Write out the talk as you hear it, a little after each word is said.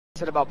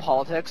said about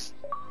politics.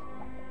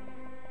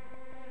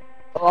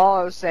 All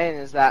I was saying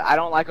is that I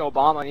don't like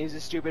Obama and he's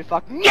a stupid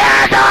fucking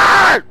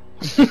nigger!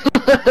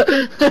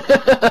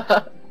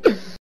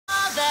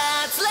 All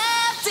that's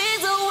left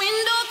is a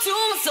window to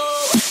my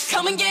soul.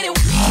 Come and get it.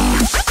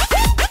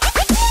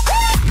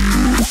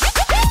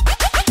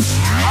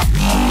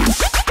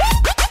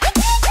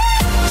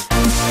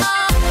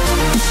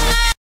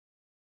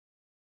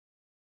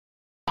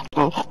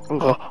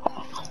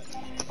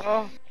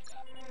 Oh.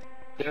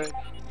 Good.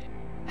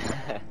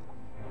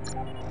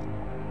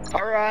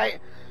 Alright.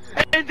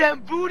 And then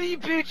booty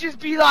bitches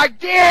be like,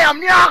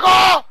 damn,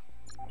 Nyako!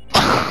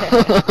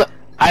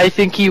 I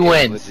think he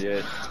wins.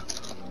 Legit.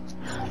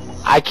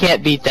 I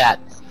can't beat that.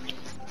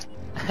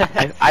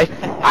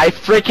 I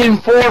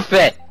freaking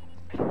forfeit.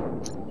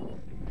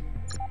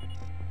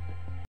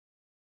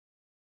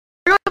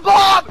 You're the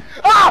bomb!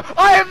 Ah!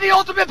 I have the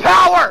ultimate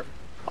power!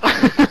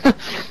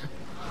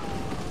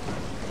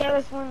 Yeah,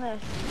 let's win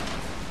this.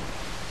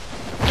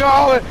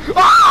 No!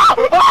 Ah!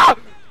 Ah!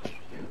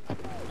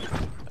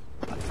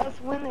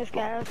 Let's win this,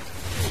 guys.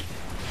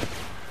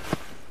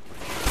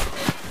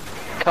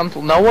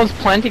 No one's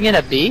planting in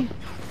a B?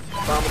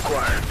 Bomb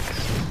acquired.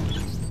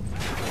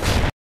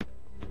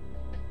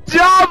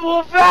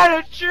 Double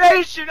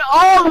penetration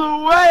all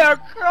the way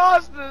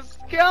across the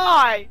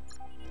sky!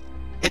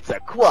 It's a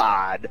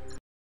quad.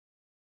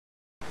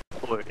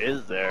 Or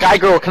is there? Guy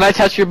girl, can I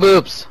touch your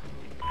boobs?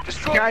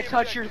 Destroy Can I the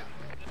touch your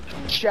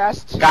objective.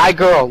 chest? Guy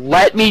girl,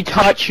 let me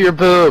touch your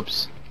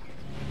boobs.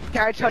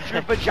 Can I touch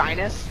your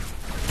vaginas?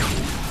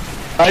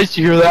 Nice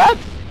to hear that.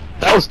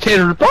 That was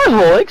Tanner's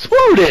butthole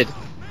exploded.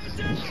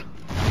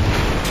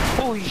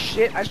 Holy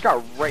shit, I just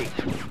got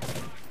raped.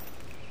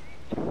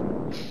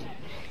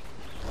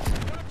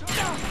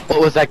 What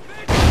was that?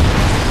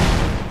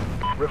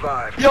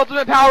 Revive. The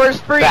ultimate power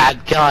is free!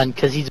 Bad gun,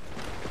 cause he's.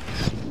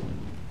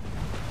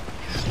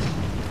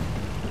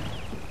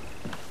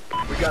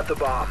 We got the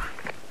bomb.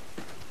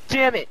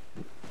 Damn it!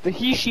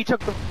 She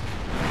took the.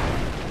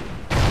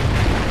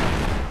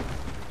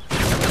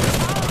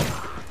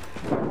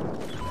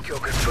 Kill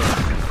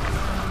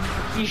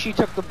confirmed. She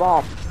took the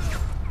bomb.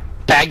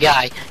 Bad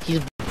guy.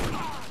 He's.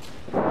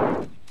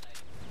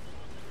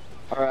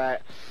 Alright.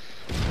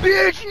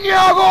 Bitch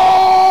Nyago!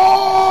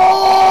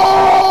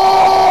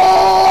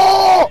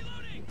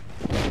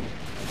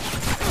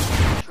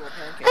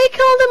 I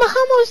called him a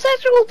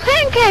homosexual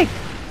pancake.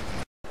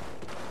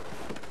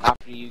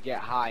 After you get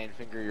high and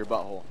finger your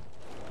butthole.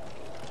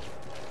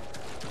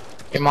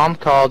 Your mom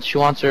called. She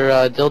wants her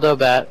dildo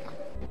back.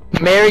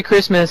 Merry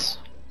Christmas.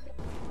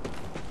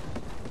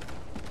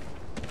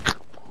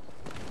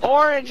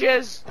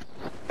 Oranges!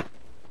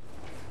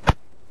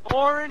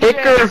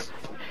 Oranges!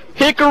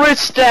 Hickory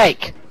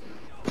steak.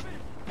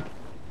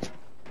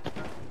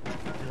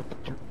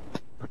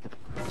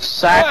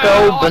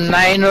 Sacco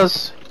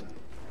bananas.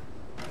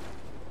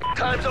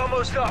 Time's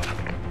almost up.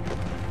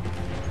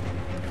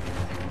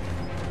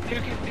 You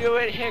can do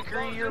it,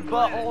 Hickory. Your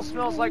butthole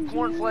smells like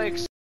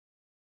cornflakes.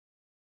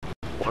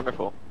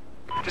 Wonderful.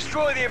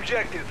 Destroy the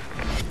objective.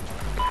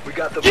 We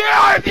got the Yeah,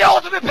 I have the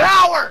ultimate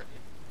power!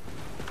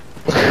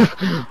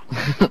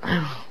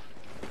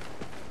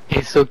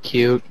 He's so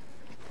cute.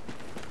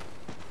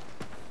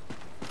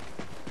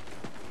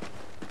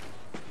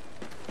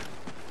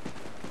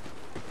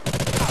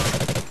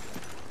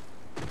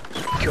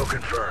 kill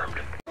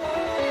confirmed.